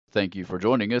Thank you for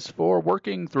joining us for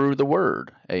Working Through the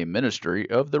Word, a ministry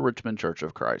of the Richmond Church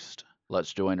of Christ.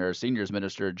 Let's join our seniors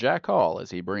minister, Jack Hall,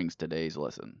 as he brings today's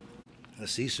lesson. I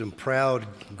see some proud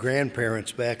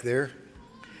grandparents back there.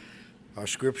 Our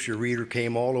scripture reader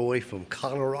came all the way from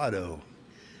Colorado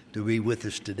to be with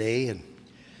us today, and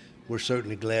we're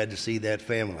certainly glad to see that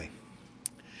family.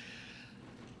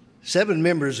 7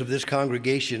 members of this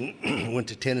congregation went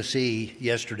to Tennessee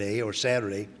yesterday or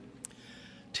Saturday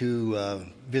to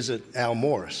visit Al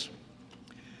Morris.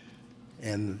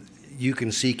 And you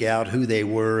can seek out who they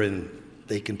were, and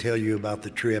they can tell you about the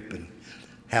trip and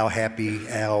how happy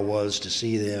Al was to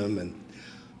see them and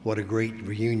what a great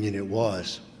reunion it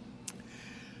was.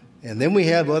 And then we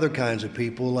have other kinds of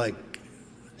people like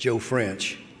Joe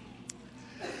French.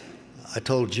 I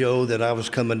told Joe that I was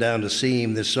coming down to see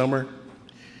him this summer,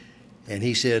 and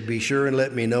he said, "Be sure and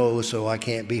let me know so I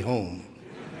can't be home."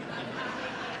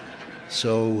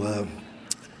 So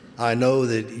I know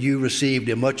that you received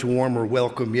a much warmer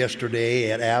welcome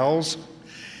yesterday at Al's,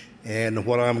 and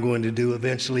what I'm going to do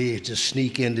eventually is just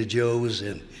sneak into Joe's,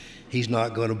 and he's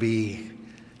not going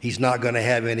to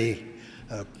have any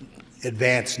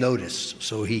advance notice,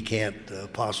 so he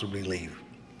can't possibly leave.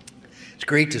 It's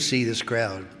great to see this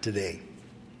crowd today.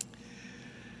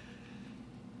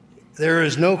 There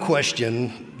is no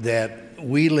question that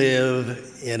we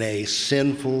live in a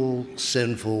sinful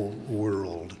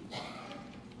world.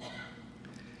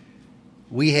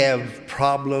 We have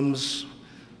problems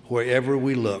wherever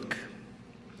we look.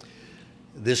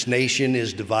 This nation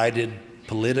is divided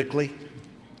politically.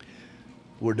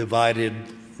 We're divided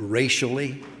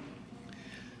racially.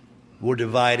 We're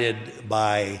divided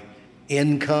by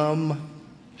income.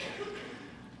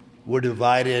 We're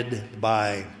divided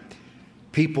by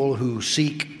people who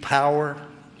seek power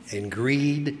and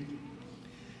greed.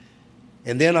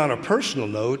 And then on a personal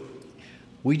note,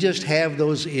 we just have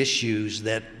those issues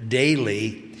that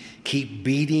daily keep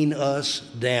beating us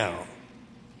down.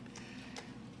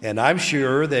 And I'm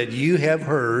sure that you have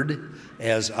heard,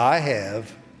 as I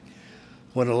have,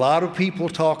 when a lot of people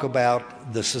talk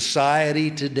about the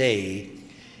society today,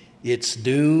 it's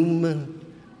doom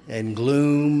and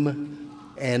gloom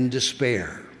and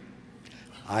despair.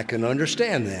 I can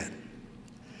understand that.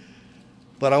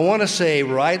 But I want to say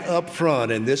right up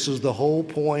front, and this is the whole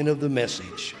point of the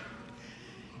message,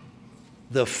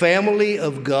 the family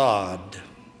of God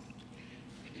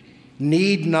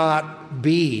need not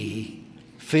be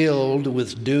filled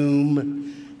with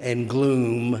doom and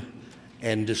gloom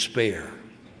and despair.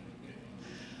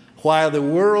 While the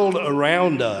world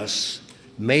around us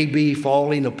may be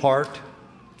falling apart,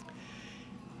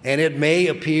 and it may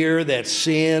appear that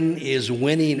sin is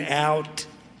winning out,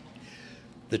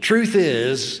 the truth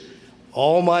is,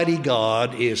 Almighty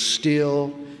God is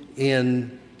still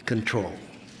in control.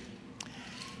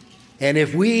 And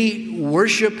if we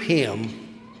worship Him,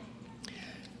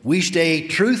 we stay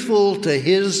truthful to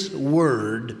His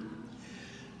word,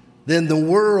 then the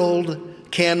world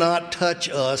cannot touch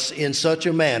us in such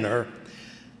a manner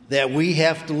that we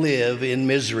have to live in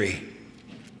misery.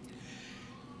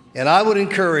 And I would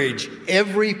encourage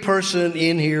every person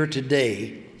in here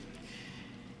today,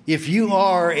 if you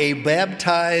are a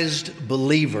baptized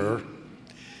believer,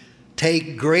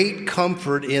 take great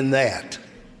comfort in that.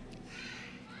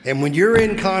 And when you're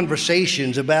in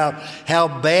conversations about how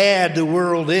bad the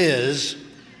world is,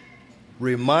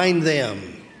 remind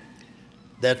them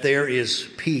that there is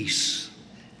peace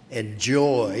and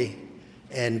joy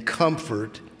and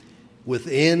comfort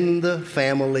within the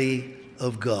family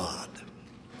of God.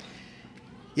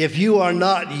 If you are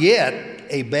not yet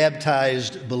a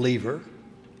baptized believer,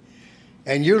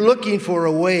 and you're looking for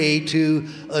a way to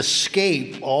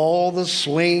escape all the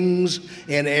slings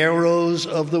and arrows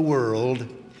of the world,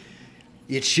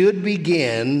 it should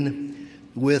begin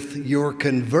with your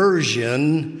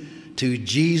conversion to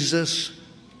Jesus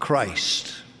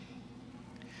Christ.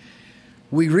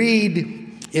 We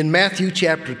read in Matthew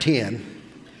chapter 10,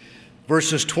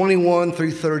 verses 21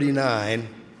 through 39,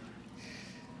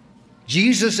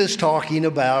 Jesus is talking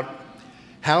about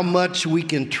how much we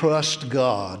can trust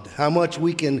God, how much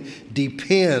we can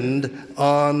depend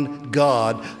on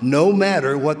God, no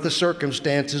matter what the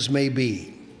circumstances may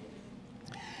be.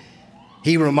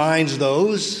 He reminds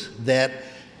those that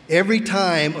every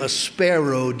time a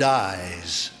sparrow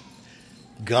dies,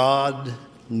 God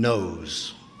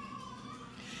knows.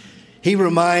 He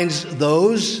reminds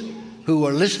those who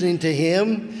are listening to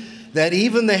him that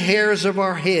even the hairs of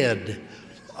our head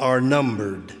are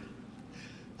numbered.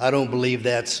 I don't believe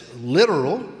that's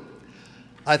literal.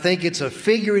 I think it's a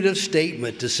figurative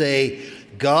statement to say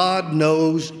God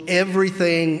knows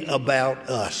everything about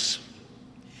us.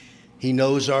 He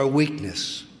knows our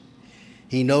weakness.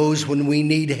 He knows when we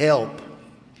need help.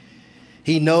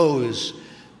 He knows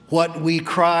what we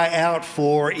cry out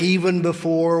for even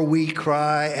before we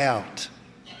cry out.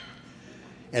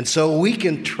 And so we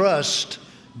can trust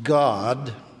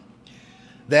God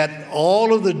that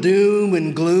all of the doom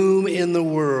and gloom in the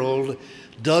world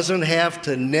doesn't have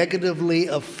to negatively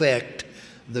affect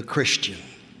the Christian.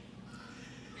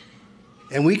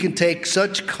 And we can take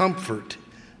such comfort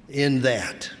in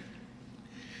that.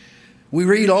 We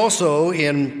read also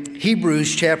in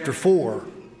Hebrews chapter 4,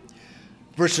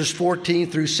 verses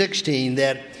 14 through 16,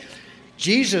 that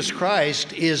Jesus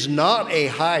Christ is not a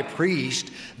high priest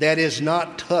that is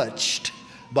not touched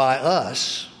by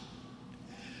us,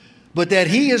 but that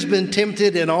he has been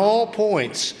tempted in all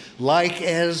points, like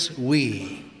as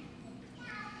we.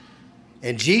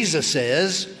 And Jesus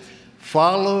says,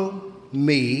 "Follow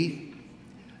me,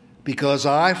 because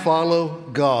I follow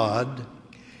God,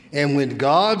 and when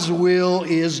God's will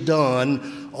is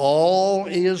done, all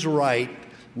is right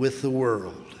with the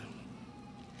world."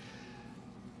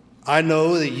 I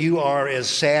know that you are as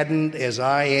saddened as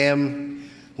I am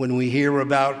when we hear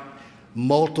about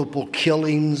multiple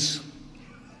killings.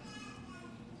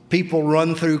 People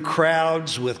run through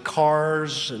crowds with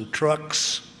cars and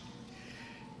trucks,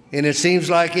 and it seems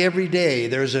like every day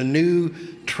there's a new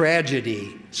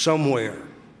tragedy somewhere.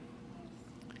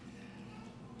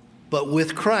 But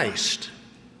with Christ,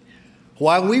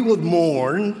 while we would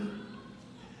mourn,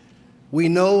 we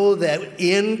know that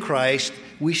in Christ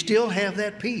we still have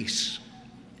that peace.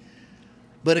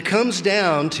 But it comes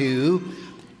down to,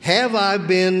 have I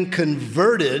been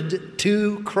converted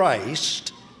to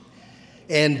Christ,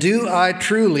 and do I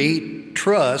truly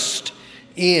trust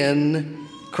in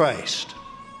Christ?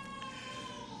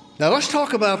 Now let's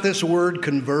talk about this word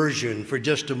conversion for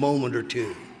just a moment or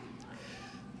two.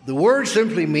 The word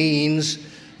simply means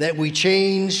that we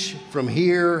change from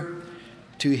here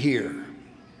to here.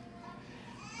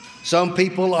 Some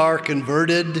people are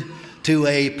converted to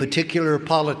a particular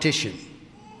politician.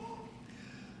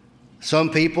 Some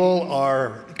people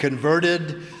are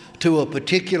converted to a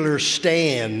particular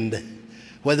stand,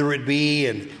 whether it be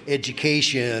in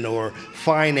education or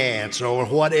finance or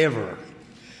whatever.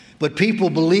 But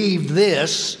people believe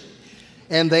this,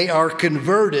 and they are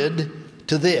converted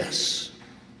to this.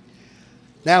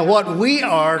 Now, what we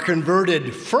are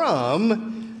converted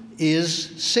from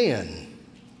is sin.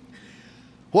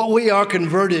 What we are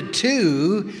converted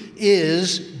to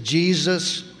is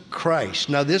Jesus Christ.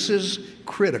 Now, this is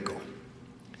critical.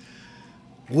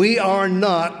 We are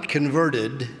not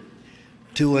converted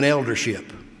to an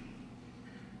eldership.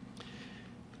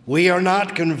 We are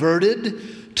not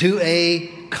converted to a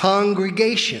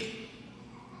congregation.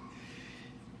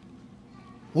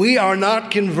 We are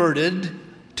not converted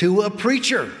to a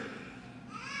preacher,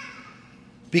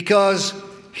 because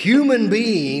human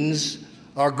beings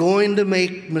are going to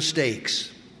make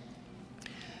mistakes.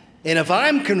 And if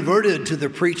I'm converted to the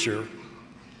preacher,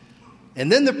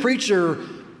 and then the preacher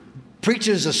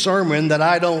preaches a sermon that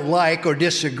I don't like or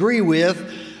disagree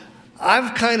with,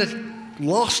 I've kind of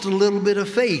lost a little bit of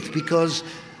faith, because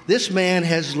this man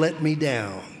has let me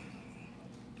down.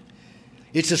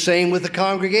 It's the same with the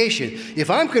congregation. If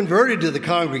I'm converted to the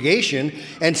congregation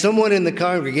and someone in the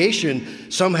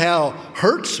congregation somehow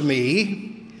hurts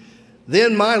me,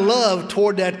 then my love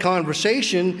toward that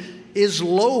conversation is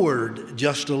lowered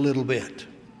just a little bit.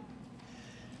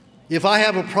 If I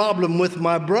have a problem with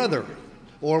my brother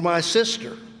or my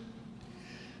sister,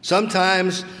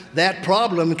 sometimes that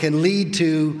problem can lead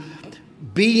to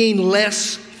being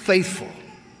less faithful.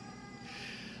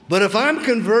 But if I'm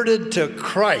converted to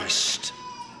Christ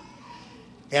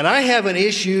and I have an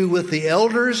issue with the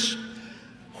elders,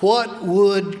 what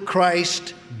would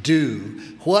Christ do?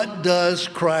 What does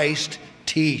Christ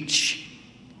teach?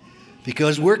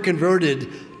 Because we're converted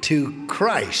to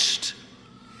Christ,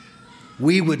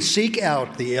 we would seek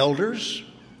out the elders,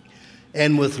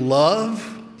 and with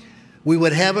love, we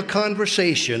would have a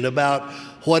conversation about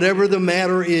whatever the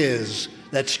matter is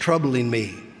that's troubling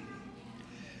me.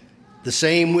 The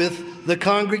same with the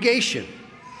congregation.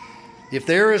 If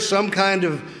there is some kind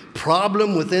of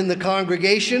problem within the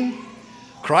congregation,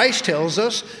 Christ tells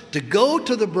us to go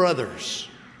to the brothers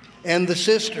and the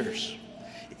sisters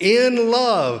in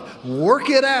love, work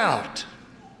it out.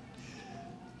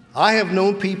 I have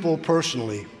known people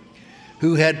personally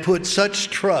who had put such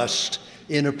trust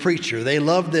in a preacher. They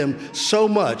loved them so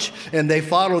much and they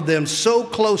followed them so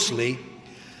closely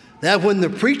that when the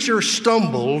preacher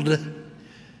stumbled,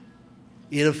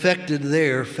 it affected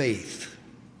their faith.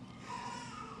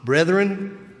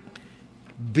 Brethren,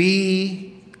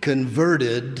 be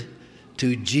converted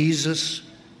to Jesus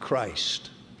Christ.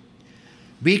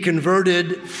 Be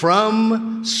converted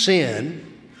from sin,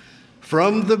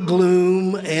 from the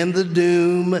gloom and the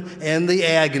doom and the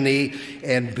agony,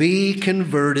 and be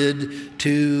converted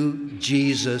to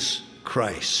Jesus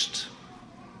Christ.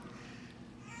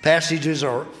 Passages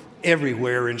are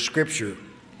everywhere in Scripture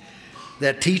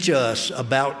that teach us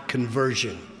about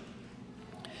conversion.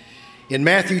 In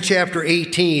Matthew chapter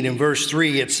 18 and verse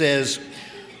 3, it says,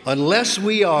 "Unless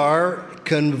we are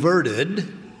converted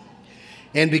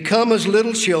and become as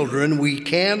little children, we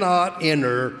cannot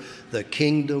enter the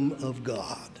kingdom of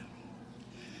God."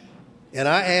 And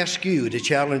I ask you to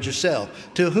challenge yourself,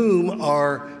 to whom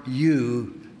are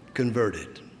you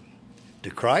converted? To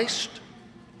Christ?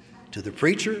 To the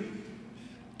preacher?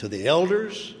 To the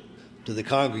elders? To the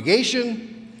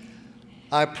congregation?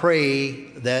 I pray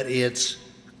that it's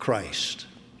Christ.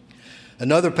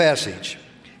 Another passage,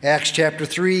 Acts chapter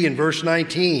 3 and verse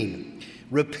 19.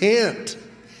 "Repent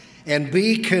and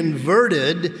be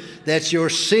converted, that your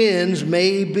sins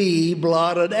may be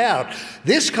blotted out."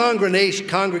 This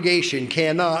congregation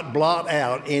cannot blot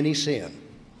out any sin.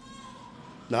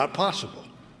 Not possible.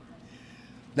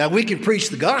 Now, we can preach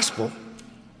the gospel,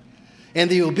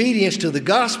 and the obedience to the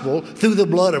gospel through the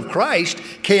blood of Christ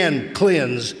can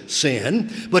cleanse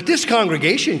sin, but this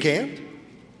congregation can't.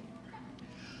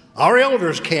 Our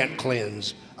elders can't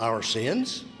cleanse our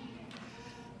sins.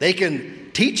 They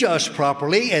can teach us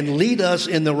properly and lead us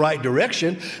in the right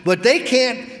direction, but they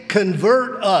can't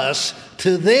convert us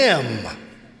to them.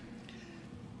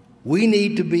 We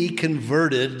need to be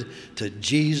converted to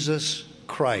Jesus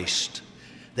Christ,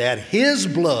 that his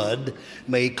blood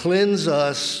may cleanse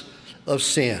us of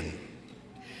sin.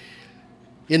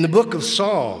 In the book of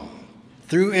Psalm,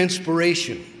 through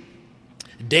inspiration,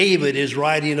 David is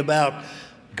writing about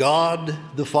God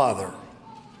the Father.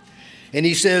 And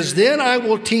he says, "Then I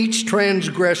will teach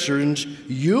transgressors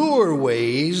your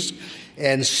ways,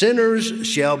 and sinners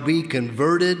shall be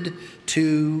converted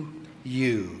to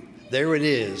you." There it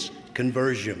is,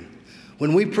 conversion.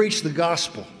 When we preach the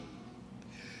gospel,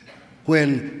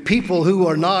 when people who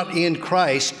are not in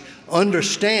Christ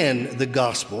understand the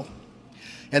gospel,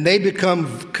 and they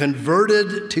become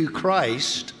converted to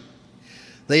Christ,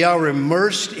 they are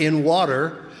immersed in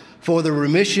water for the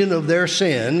remission of their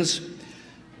sins.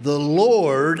 The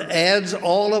Lord adds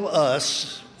all of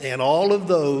us and all of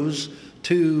those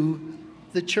to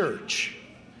the church.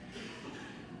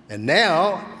 And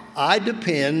now I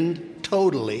depend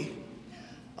totally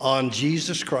on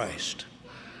Jesus Christ.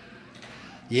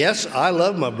 Yes, I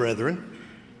love my brethren.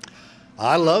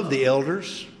 I love the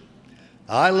elders.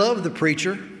 I love the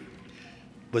preacher,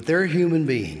 but they're human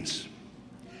beings.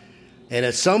 And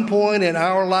at some point in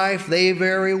our life, they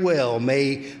very well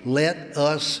may let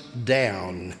us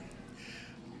down.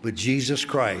 But Jesus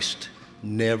Christ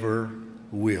never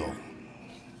will.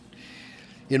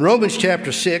 In Romans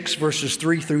chapter 6, verses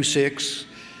 3 through 6,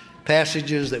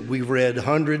 passages that we've read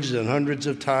hundreds and hundreds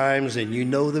of times, and you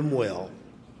know them well,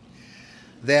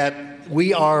 that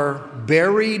we are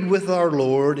buried with our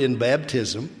Lord in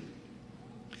baptism,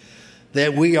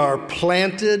 that we are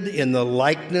planted in the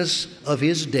likeness of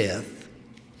his death,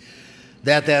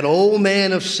 that old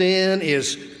man of sin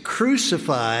is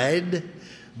crucified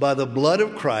by the blood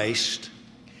of Christ,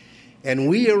 and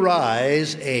we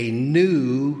arise a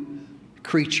new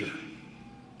creature.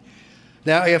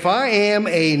 Now, if I am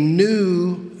a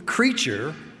new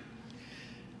creature,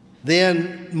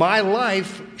 then my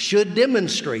life should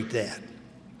demonstrate that.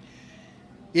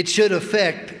 It should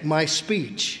affect my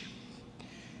speech.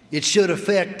 It should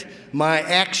affect my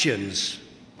actions.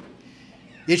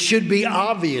 It should be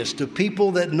obvious to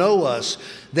people that know us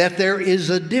that there is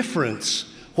a difference.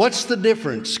 What's the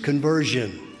difference?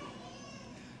 Conversion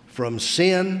from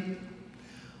sin,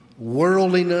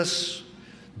 worldliness,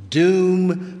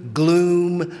 doom,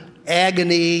 gloom,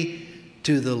 agony,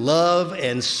 to the love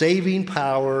and saving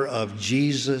power of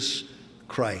Jesus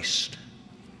Christ.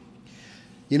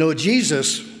 You know,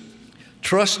 Jesus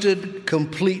trusted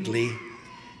completely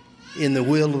in the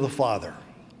will of the Father.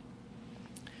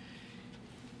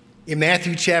 In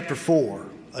Matthew chapter 4,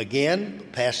 again,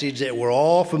 a passage that we're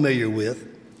all familiar with,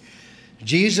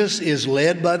 Jesus is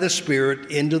led by the Spirit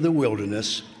into the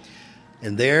wilderness,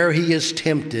 and there he is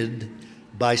tempted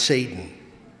by Satan.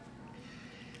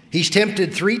 He's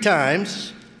tempted 3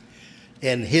 times,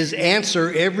 and his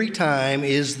answer every time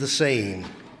is the same.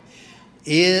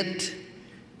 It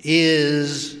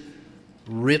is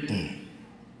written.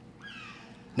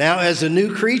 Now, as a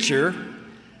new creature,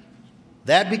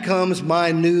 that becomes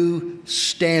my new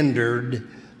standard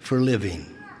for living.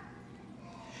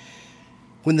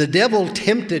 When the devil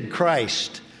tempted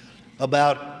Christ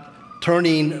about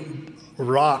turning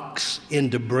rocks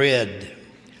into bread.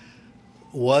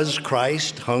 Was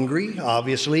Christ hungry?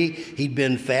 Obviously, he'd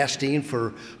been fasting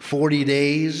for 40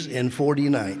 days and 40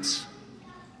 nights.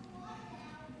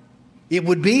 It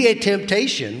would be a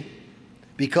temptation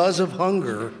because of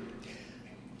hunger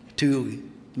to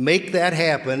make that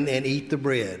happen and eat the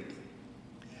bread.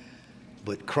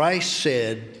 But Christ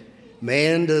said,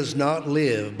 "Man does not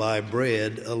live by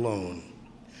bread alone,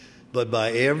 but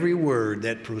by every word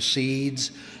that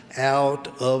proceeds out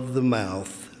of the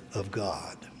mouth of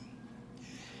God."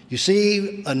 You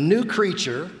see, a new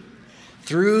creature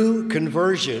through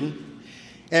conversion,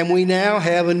 and we now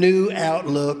have a new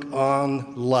outlook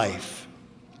on life.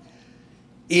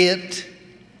 It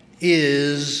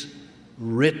is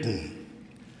written.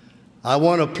 I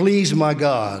want to please my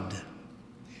God,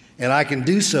 and I can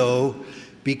do so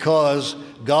because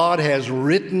God has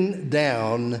written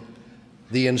down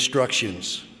the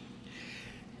instructions.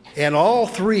 And all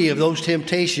three of those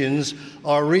temptations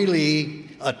are really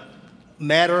a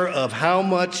matter of how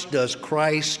much does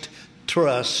Christ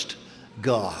trust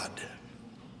God.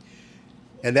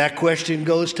 And that question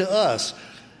goes to us.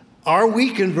 Are we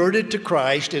converted to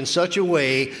Christ in such a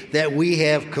way that we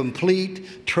have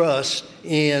complete trust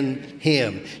in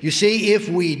him? You see, if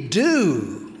we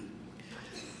do,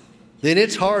 then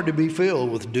it's hard to be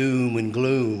filled with doom and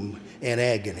gloom and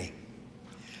agony.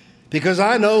 Because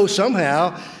I know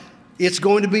somehow it's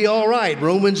going to be all right.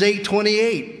 Romans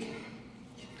 8:28.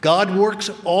 God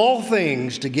works all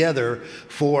things together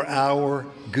for our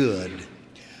good.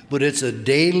 But it's a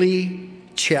daily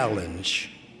challenge.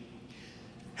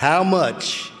 How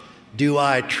much do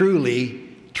I truly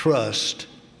trust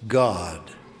God?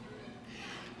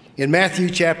 In Matthew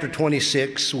chapter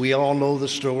 26, we all know the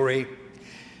story.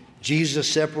 Jesus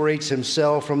separates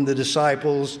himself from the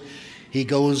disciples. He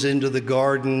goes into the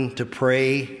garden to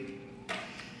pray.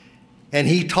 And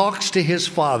he talks to his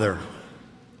Father.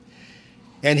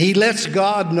 And he lets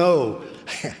God know,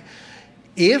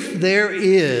 if there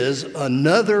is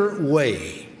another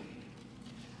way,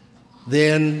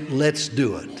 then let's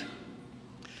do it.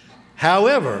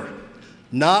 However,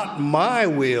 not my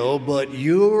will, but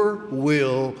your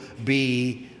will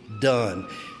be done.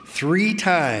 3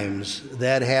 times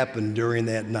that happened during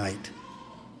that night.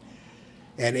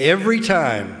 And every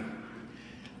time,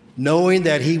 knowing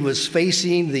that he was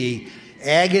facing the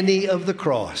agony of the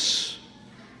cross,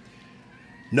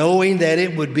 knowing that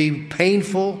it would be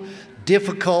painful,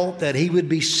 difficult, that he would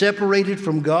be separated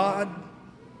from God.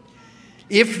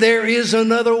 If there is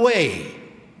another way,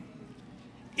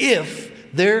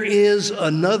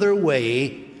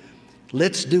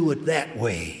 let's do it that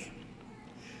way.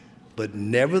 But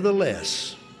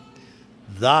nevertheless,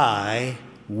 thy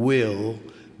will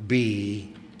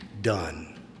be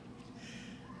done.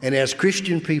 And as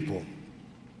Christian people,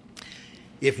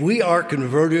 if we are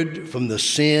converted from the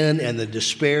sin and the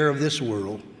despair of this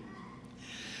world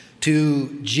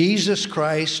to Jesus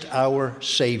Christ, our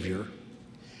Savior,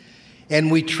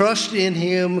 and we trust in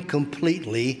him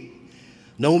completely,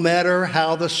 no matter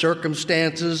how the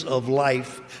circumstances of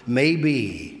life may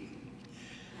be,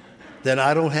 then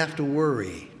I don't have to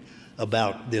worry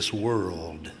about this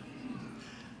world.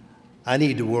 I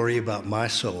need to worry about my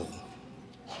soul.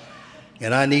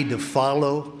 And I need to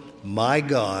follow my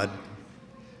God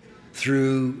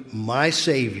through my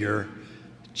Savior,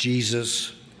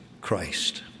 Jesus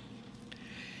Christ.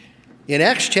 In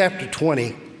Acts chapter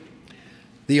 20,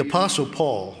 the Apostle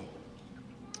Paul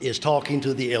is talking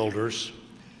to the elders.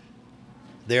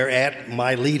 They're at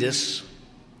Miletus,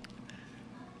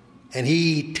 and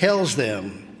he tells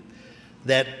them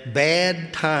that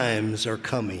bad times are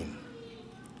coming.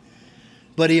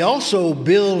 But he also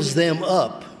builds them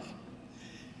up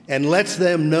and lets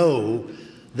them know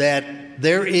that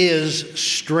there is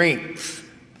strength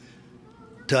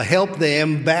to help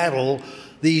them battle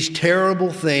these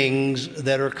terrible things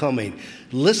that are coming.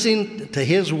 Listen to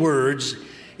his words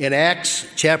in Acts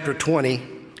chapter 20,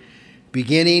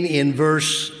 beginning in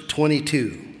verse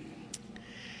 22.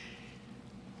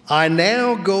 I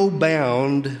now go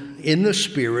bound in the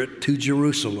Spirit to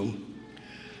Jerusalem,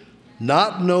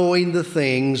 not knowing the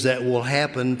things that will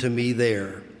happen to me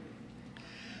there,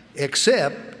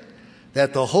 except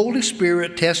that the Holy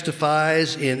Spirit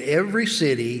testifies in every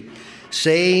city,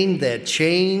 saying that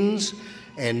chains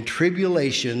and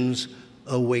tribulations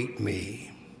await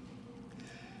me.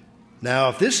 Now,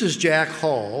 if this is Jack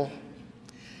Hall,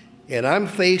 and I'm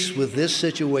faced with this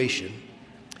situation,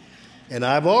 and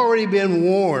I've already been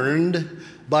warned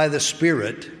by the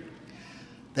Spirit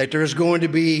that there's going to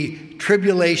be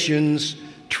tribulations,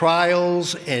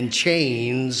 trials, and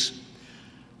chains,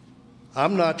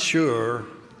 I'm not sure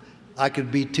I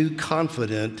could be too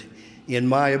confident in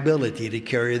my ability to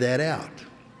carry that out.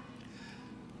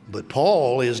 But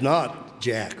Paul is not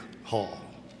Jack Hall.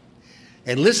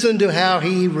 And listen to how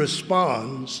he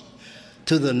responds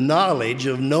to the knowledge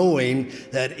of knowing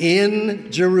that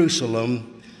in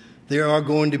Jerusalem there are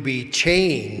going to be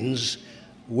chains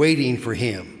waiting for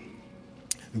him.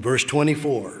 Verse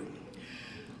 24,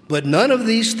 but none of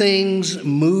these things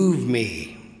move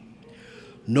me,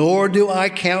 nor do I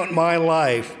count my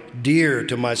life dear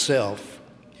to myself,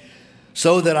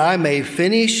 so that I may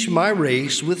finish my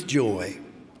race with joy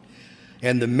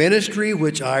and the ministry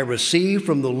which I received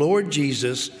from the Lord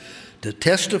Jesus to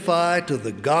testify to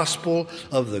the gospel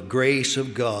of the grace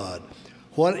of God.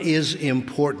 What is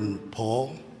important,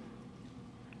 Paul?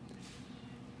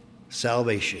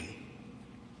 Salvation.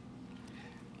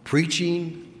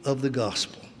 Preaching of the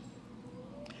gospel.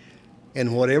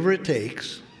 And whatever it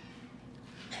takes,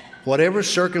 whatever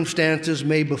circumstances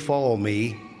may befall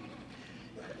me,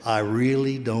 I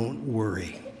really don't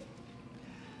worry.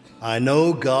 I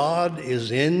know God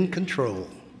is in control,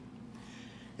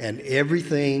 and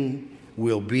everything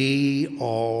will be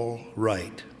all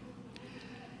right.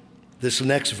 This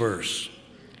next verse.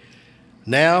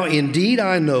 Now, indeed,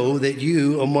 I know that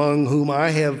you, among whom I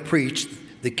have preached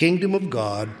the kingdom of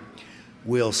God,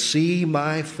 will see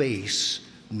my face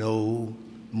no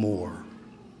more.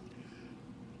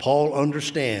 Paul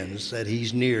understands that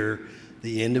he's near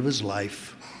the end of his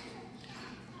life.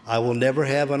 I will never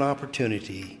have an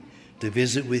opportunity to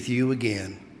visit with you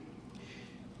again.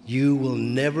 You will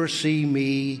never see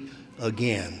me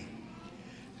again.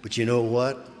 But you know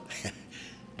what?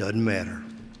 Doesn't matter.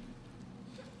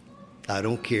 I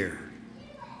don't care.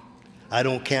 I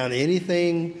don't count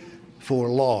anything for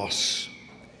loss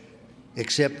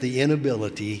except the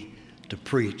inability to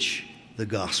preach the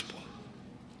gospel.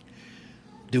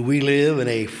 Do we live in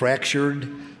a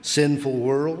fractured, sinful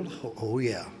world? Oh,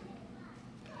 yeah.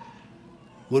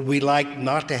 Would we like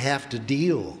not to have to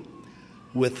deal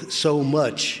with so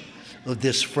much of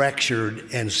this fractured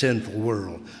and sinful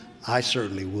world? I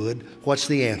certainly would. What's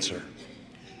the answer?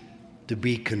 To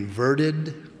be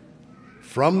converted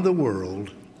from the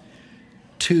world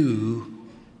to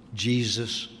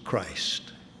Jesus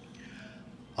Christ.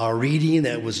 Our reading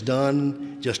that was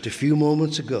done just a few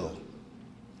moments ago,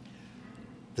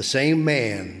 the same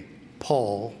man,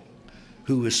 Paul,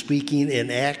 who was speaking in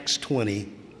Acts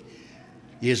 20,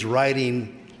 is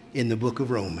writing in the book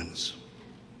of Romans.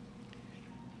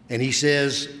 And he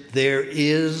says, there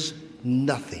is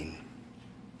nothing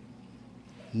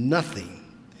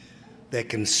that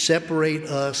can separate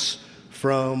us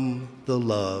from the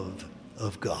love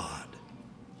of God.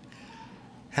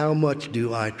 How much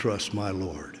do I trust my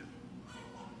Lord?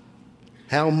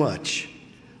 How much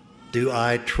do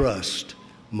I trust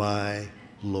my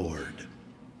Lord?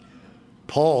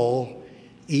 Paul,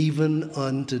 even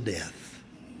unto death.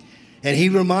 And he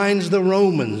reminds the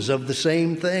Romans of the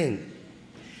same thing.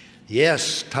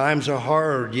 Yes, times are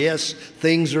hard. Yes,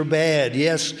 things are bad.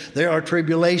 Yes, there are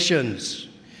tribulations.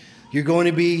 You're going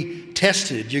to be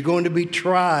tested. You're going to be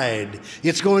tried.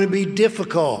 It's going to be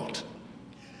difficult.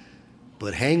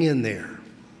 But hang in there,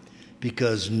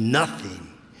 because nothing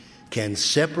can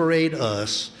separate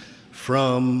us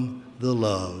from the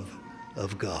love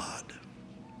of God.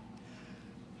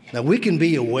 Now, we can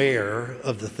be aware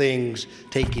of the things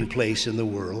taking place in the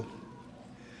world.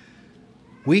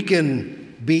 We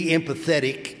can be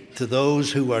empathetic to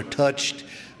those who are touched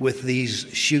with these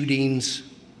shootings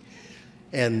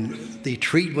and the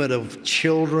treatment of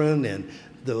children and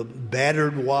the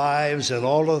battered wives and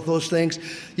all of those things.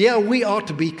 Yeah, we ought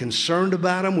to be concerned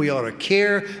about them. We ought to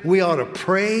care. We ought to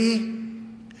pray.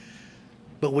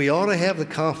 But we ought to have the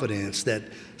confidence that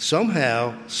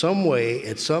somehow, some way,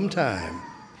 at some time,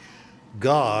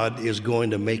 God is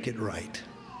going to make it right.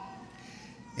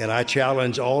 And I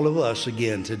challenge all of us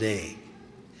again today.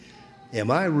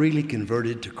 Am I really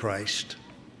converted to Christ?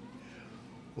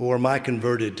 Or am I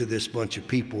converted to this bunch of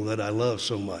people that I love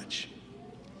so much?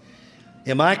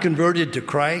 Am I converted to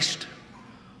Christ?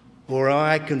 Or am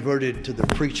I converted to the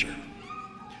preacher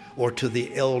or to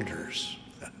the elders?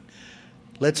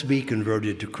 Let's be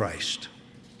converted to Christ.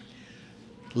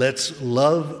 Let's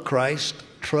love Christ,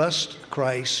 trust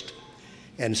Christ,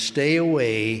 and stay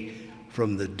away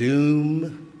from the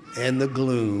doom and the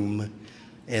gloom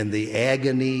and the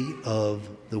agony of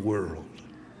the world.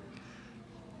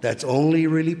 That's only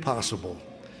really possible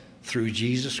through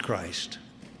Jesus Christ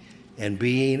and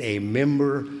being a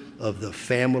member of the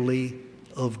family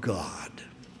of God.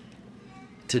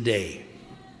 Today,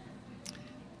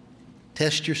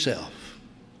 test yourself.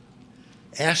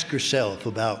 Ask yourself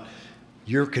about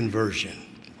your conversion.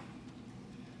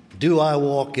 Do I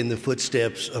walk in the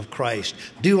footsteps of Christ?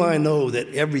 Do I know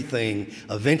that everything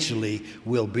eventually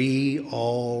will be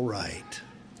all right?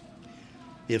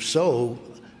 If so,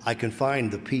 I can find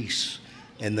the peace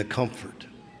and the comfort,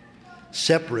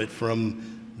 separate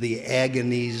from the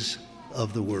agonies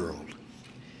of the world.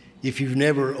 If you've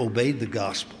never obeyed the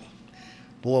gospel,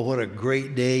 boy, what a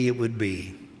great day it would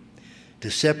be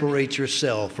to separate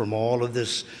yourself from all of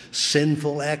this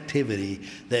sinful activity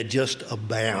that just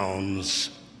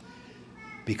abounds.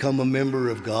 Become a member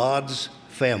of God's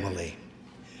family.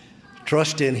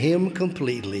 Trust in Him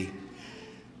completely.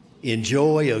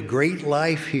 Enjoy a great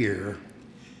life here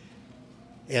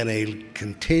and a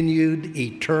continued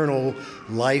eternal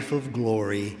life of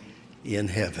glory in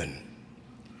heaven.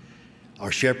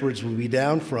 Our shepherds will be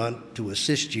down front to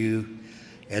assist you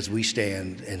as we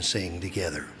stand and sing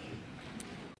together.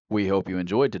 We hope you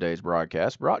enjoyed today's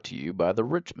broadcast, brought to you by the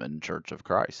Richmond Church of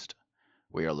Christ.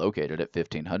 We are located at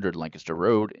 1500 Lancaster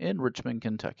Road in Richmond,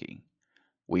 Kentucky.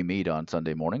 We meet on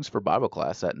Sunday mornings for Bible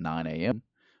class at 9 a.m.,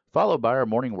 followed by our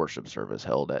morning worship service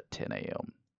held at 10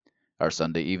 a.m. Our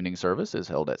Sunday evening service is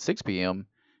held at 6 p.m.,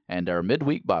 and our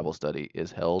midweek Bible study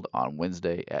is held on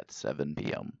Wednesday at 7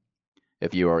 p.m.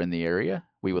 If you are in the area,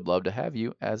 we would love to have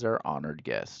you as our honored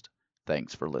guest.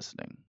 Thanks for listening.